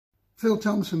Phil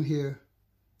Thomson here.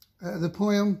 The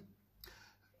poem,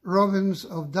 Robbins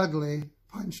of Dudley,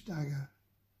 Punch Dagger.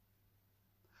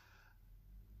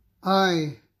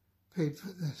 I paid for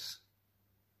this.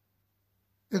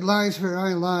 It lies where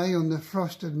I lie on the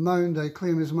frosted mound I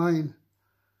claim as mine.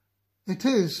 It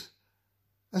is,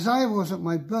 as I was at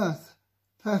my birth,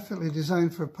 perfectly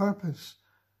designed for purpose,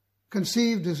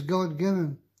 conceived as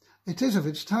God-given. It is of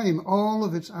its time, all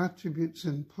of its attributes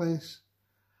in place.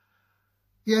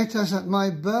 Yet as at my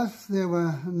birth there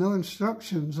were no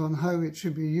instructions on how it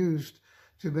should be used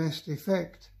to best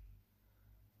effect.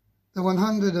 The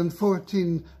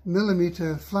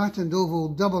 114mm flattened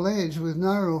oval double edge with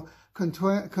narrow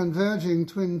converging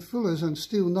twin fullers and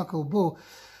steel knuckle bow,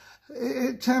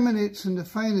 it terminates in the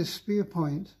finest spear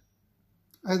point.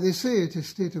 They say it is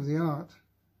state-of-the-art.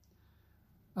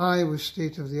 I was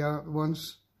state-of-the-art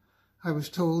once. I was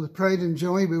told, pride and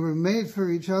joy, we were made for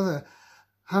each other,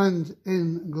 hand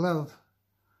in glove.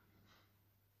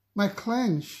 My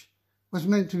clench was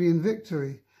meant to be in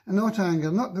victory, and not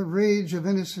anger, not the rage of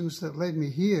innocence that led me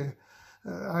here.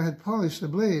 I had polished the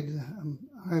blade.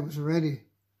 I was ready.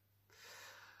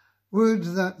 Would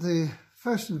that the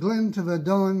first glint of a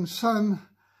dawn sun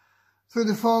through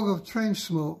the fog of trench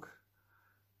smoke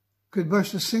could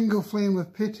burst a single flame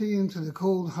of pity into the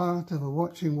cold heart of a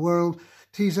watching world,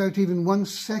 tease out even 1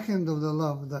 second of the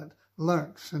love that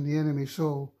lurks in the enemy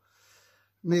soul.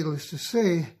 Needless to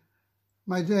say,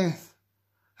 my death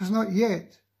has not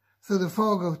yet, through the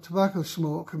fog of tobacco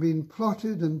smoke, been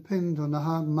plotted and pinned on the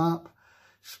hard map,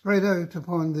 spread out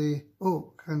upon the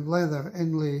oak and leather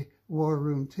inlay war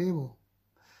room table,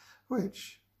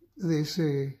 which, they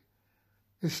say,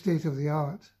 is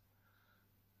state-of-the-art.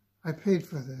 I paid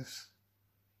for this.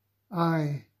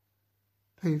 I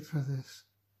paid for this.